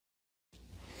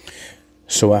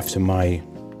So after my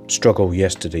struggle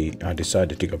yesterday, I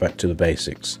decided to go back to the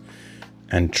basics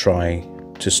and try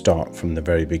to start from the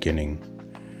very beginning.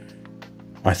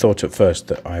 I thought at first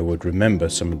that I would remember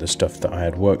some of the stuff that I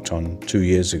had worked on 2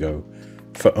 years ago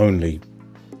for only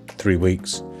 3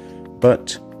 weeks,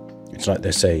 but it's like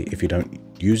they say, if you don't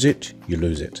use it, you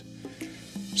lose it.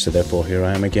 So therefore here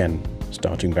I am again,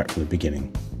 starting back from the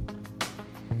beginning.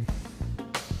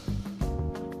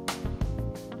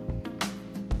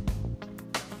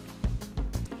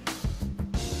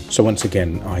 So once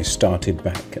again, I started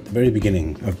back at the very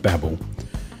beginning of Babbel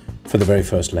for the very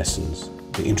first lessons,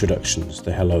 the introductions,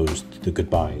 the hellos, the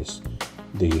goodbyes,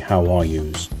 the how are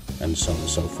yous, and so on and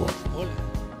so forth.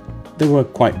 They were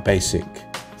quite basic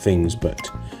things, but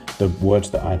the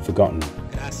words that I had forgotten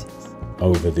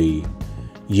over the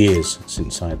years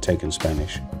since I had taken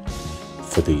Spanish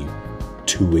for the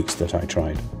 2 weeks that I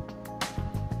tried.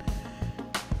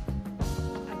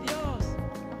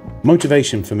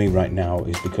 Motivation for me right now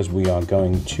is because we are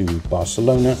going to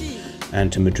Barcelona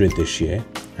and to Madrid this year,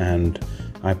 and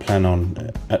I plan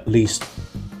on at least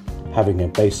having a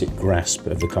basic grasp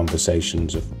of the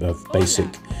conversations, of basic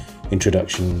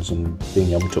introductions and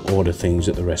being able to order things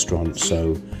at the restaurant.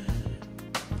 So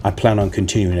I plan on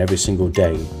continuing every single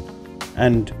day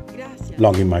and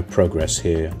logging my progress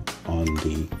here on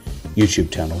the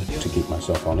YouTube channel to keep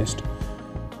myself honest.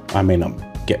 I may not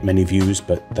get many views,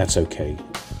 but that's okay.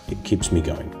 It keeps me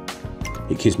going.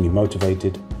 It keeps me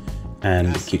motivated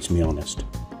and it keeps me honest.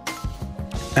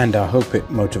 And I hope it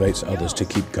motivates others to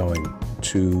keep going,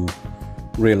 to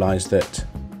realize that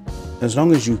as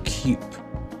long as you keep,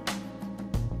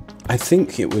 I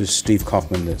think it was Steve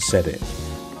Kaufman that said it,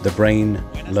 the brain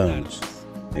learns.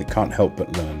 It can't help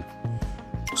but learn.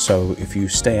 So if you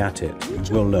stay at it,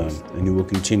 you will learn and you will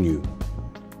continue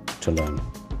to learn.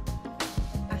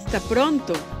 Hasta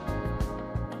pronto.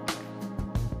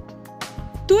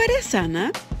 ¿Tú eres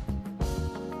Ana?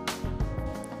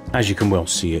 As you can well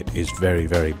see, it is very,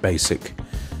 very basic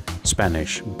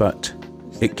Spanish, but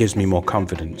it gives me more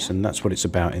confidence, and that's what it's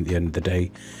about at the end of the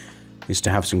day, is to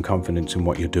have some confidence in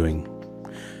what you're doing.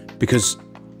 Because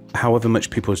however much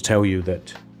people tell you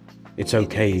that it's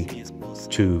okay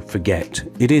to forget,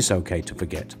 it is okay to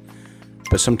forget,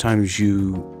 but sometimes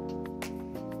you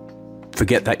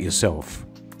forget that yourself,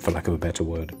 for lack of a better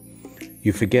word.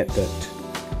 You forget that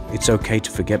it's okay to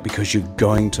forget because you're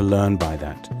going to learn by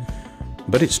that.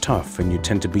 But it's tough and you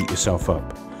tend to beat yourself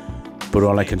up. But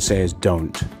all I can say is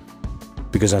don't.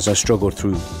 Because as I struggled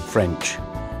through French,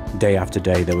 day after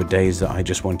day, there were days that I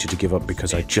just wanted to give up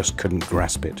because I just couldn't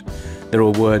grasp it. There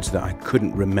were words that I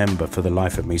couldn't remember for the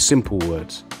life of me, simple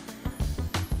words.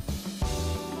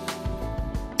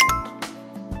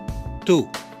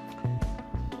 Tú.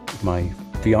 My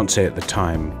fiancée at the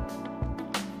time,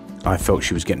 I felt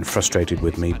she was getting frustrated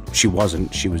with me. She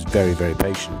wasn't. She was very, very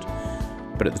patient.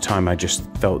 But at the time, I just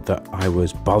felt that I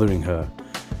was bothering her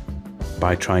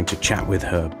by trying to chat with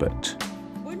her, but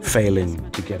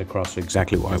failing to get across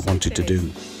exactly what I wanted to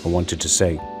do or wanted to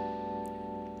say.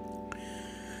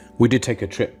 We did take a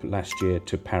trip last year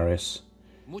to Paris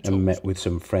and met with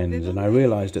some friends, and I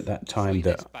realized at that time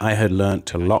that I had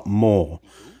learnt a lot more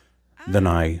than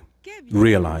I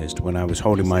realized when I was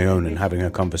holding my own and having a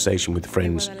conversation with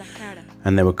friends,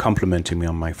 and they were complimenting me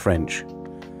on my French.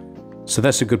 So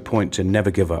that's a good point to never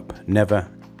give up. Never,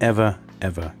 ever,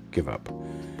 ever give up.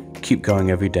 Keep going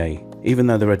every day, even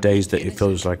though there are days that it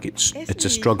feels like it's a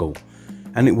struggle.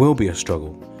 And it will be a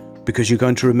struggle, because you're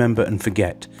going to remember and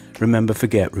forget. Remember,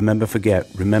 forget, remember, forget,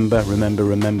 remember, remember,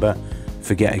 remember,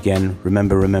 forget again,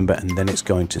 remember, remember, and then it's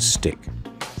going to stick.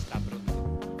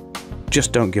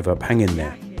 Just don't give up, hang in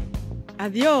there.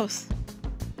 Adiós.